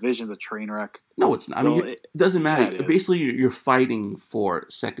 That division's a train wreck. No, it's not. I mean, it doesn't matter. Yeah, basically, you're fighting for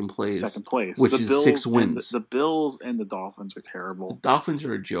second place. Which is 6 wins. The Bills and the Dolphins are terrible. The Dolphins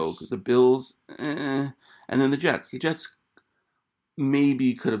are a joke. The Bills, And then the Jets. The Jets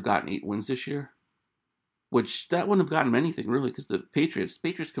maybe could have gotten 8 wins this year. Which, that wouldn't have gotten them anything, really, because the Patriots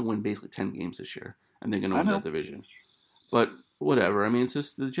can win basically 10 games this year. And they're going to win that division. But, whatever. I mean, it's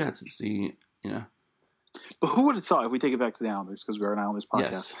just the Jets. It's the, But who would have thought, if we take it back to the Islanders, because we're an Islanders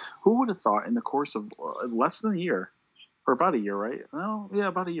podcast, who would have thought in the course of less than a year, or about a year, right? Well, yeah,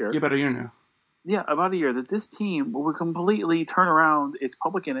 about a year. Yeah, about a year now. Yeah, about a year, that this team would completely turn around its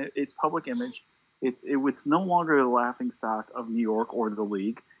public image. It's no longer the laughingstock of New York or the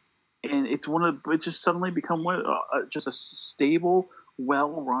league, and it just suddenly become just a stable,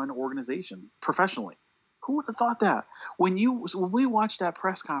 well-run organization professionally. Who would have thought that? When we watched that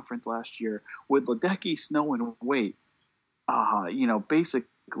press conference last year with Ledecky, Snow, and Waite,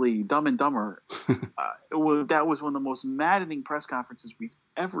 basically Dumb and Dumber, that was one of the most maddening press conferences we've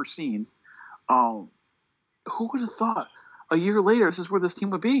ever seen. Who would have thought a year later this is where this team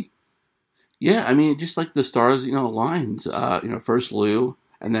would be? Yeah, I mean, just like the stars, aligned. First Lou,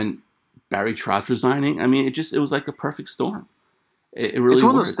 and then Barry Trotz resigning. I mean, it was like a perfect storm. It really it's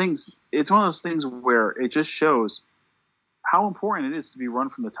one of those things. It's one of those things where it just shows how important it is to be run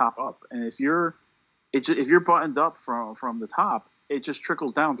from the top up. And if you're buttoned up from the top, it just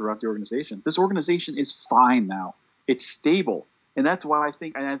trickles down throughout the organization. This organization is fine now. It's stable, and that's why I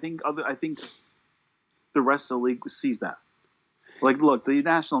think the rest of the league sees that. Look, the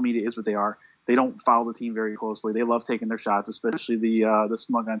national media is what they are. They don't follow the team very closely. They love taking their shots, especially the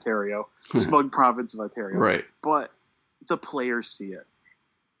smug smug province of Ontario. Right, but the players see it.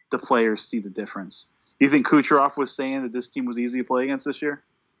 The players see the difference. You think Kucherov was saying that this team was easy to play against this year?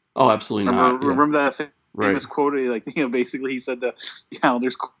 Oh, absolutely not. Remember that famous quote? Like, basically he said the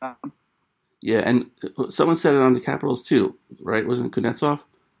Islanders. Yeah, and someone said it on the Capitals too, right? Wasn't it Kuznetsov?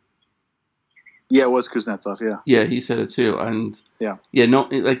 Yeah, it was Kuznetsov. Yeah. Yeah, he said it too, and and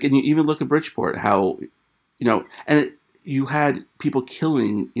you even look at Bridgeport, how, you had people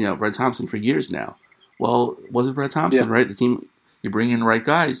killing, Brad Thompson for years now. Well, was it Brad Thompson, right? The team, you bring in the right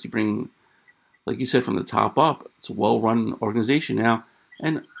guys, you bring, like you said, from the top up. It's a well-run organization now,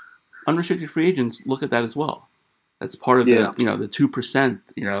 and unrestricted free agents look at that as well. That's part of the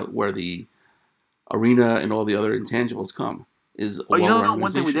 2%, where the arena and all the other intangibles come. Is a well-run organization.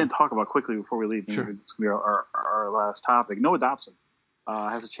 One thing we didn't talk about quickly before we leave, sure. This is going to be our last topic. Noah Dobson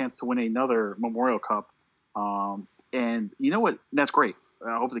has a chance to win another Memorial Cup. And you know what? That's great.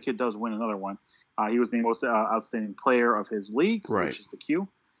 I hope the kid does win another one. He was named most outstanding player of his league, which is the Q.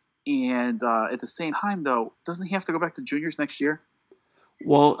 And at the same time, though, doesn't he have to go back to juniors next year?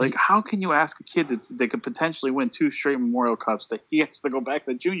 Well, how can you ask a kid that could potentially win 2 straight Memorial Cups that he has to go back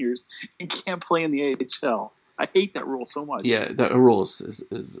to juniors and can't play in the AHL? I hate that rule so much. Yeah, that rule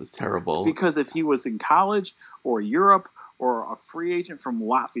is terrible. Because if he was in college or Europe or a free agent from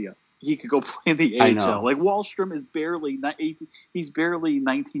Latvia, he could go play in the AHL. I know. Like Wallstrom is barely 18. He's barely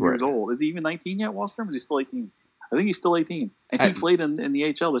 19 years old. Is he even 19 yet, Wallstrom? Is he still 18? I think he's still 18. And he played in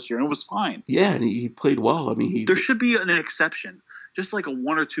the AHL this year, and it was fine. Yeah, and he played well. I mean, there should be an exception. Just like a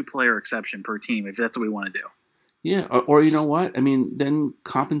 1 or 2 player exception per team, if that's what we want to do. Yeah, or you know what? I mean, then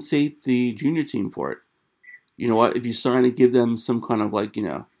compensate the junior team for it. You know what? If you sign to give them some kind of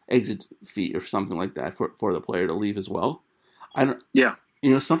exit fee or something like that for the player to leave as well. I don't. Yeah.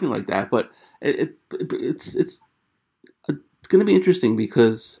 Something like that. But it's going to be interesting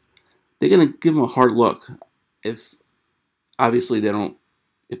because they're going to give them a hard look if obviously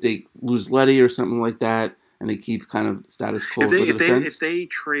if they lose Leddy or something like that and they keep kind of status quo with the defense. If they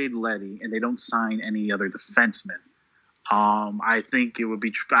trade Leddy and they don't sign any other defensemen, I think it would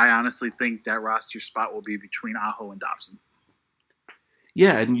be. I honestly think that roster spot will be between Aho and Dobson.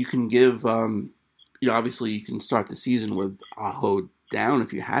 Yeah, and you can give. Obviously, you can start the season with Aho down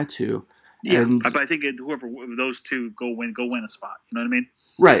if you had to. Yeah, but I think whoever those two go win a spot. You know what I mean?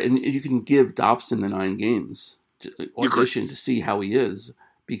 Right, and you can give Dobson the 9 games audition to see how he is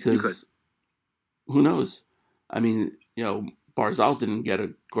because who knows? I mean, Barzal didn't get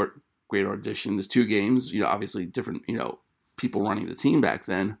a great audition. There's 2 games. Obviously different. People running the team back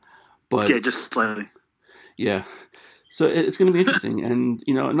then, but just slightly. Yeah, so it's going to be interesting. And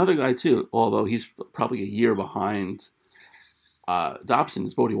another guy too, although he's probably a year behind Dobson,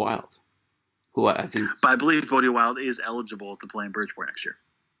 is Bodie Wild, who I think. But I believe Bodie Wild is eligible to play in Bridgeport next year.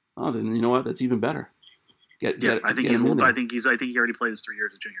 Oh, then you know what? That's even better. I think he already played his 3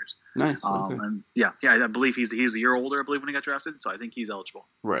 years of juniors. Nice. Okay. And I believe he's a year older. I believe when he got drafted, so I think he's eligible.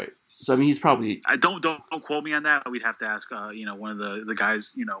 Right. So I mean, he's probably. I don't quote me on that. We'd have to ask, one of the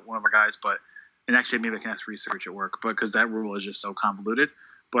guys, one of our guys, and actually maybe I can ask research at work, because that rule is just so convoluted.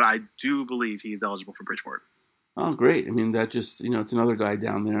 But I do believe he's eligible for Bridgeport. Oh, great! I mean, that just it's another guy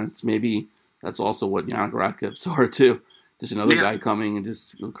down there. It's maybe that's also what Yannick Radcliffe saw too. Just another guy coming and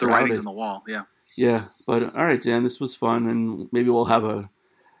just crowded. The writing's on the wall. Yeah. Yeah, but all right, Dan, this was fun, and maybe we'll have a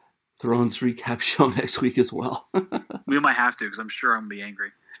Thrones recap show next week as well. We might have to, because I'm sure I'm going to be angry.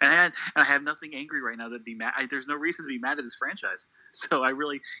 And I have nothing angry right now to be mad. There's no reason to be mad at this franchise. So I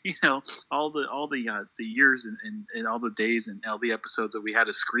really, all the years and all the days and all the episodes that we had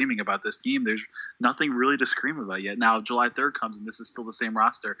of screaming about this team, there's nothing really to scream about yet. Now, July 3rd comes and this is still the same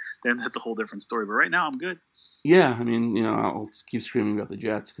roster, then that's a whole different story. But right now, I'm good. Yeah, I mean, I'll just keep screaming about the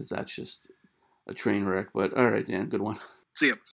Jets because that's just a train wreck. But all right, Dan, good one. See ya.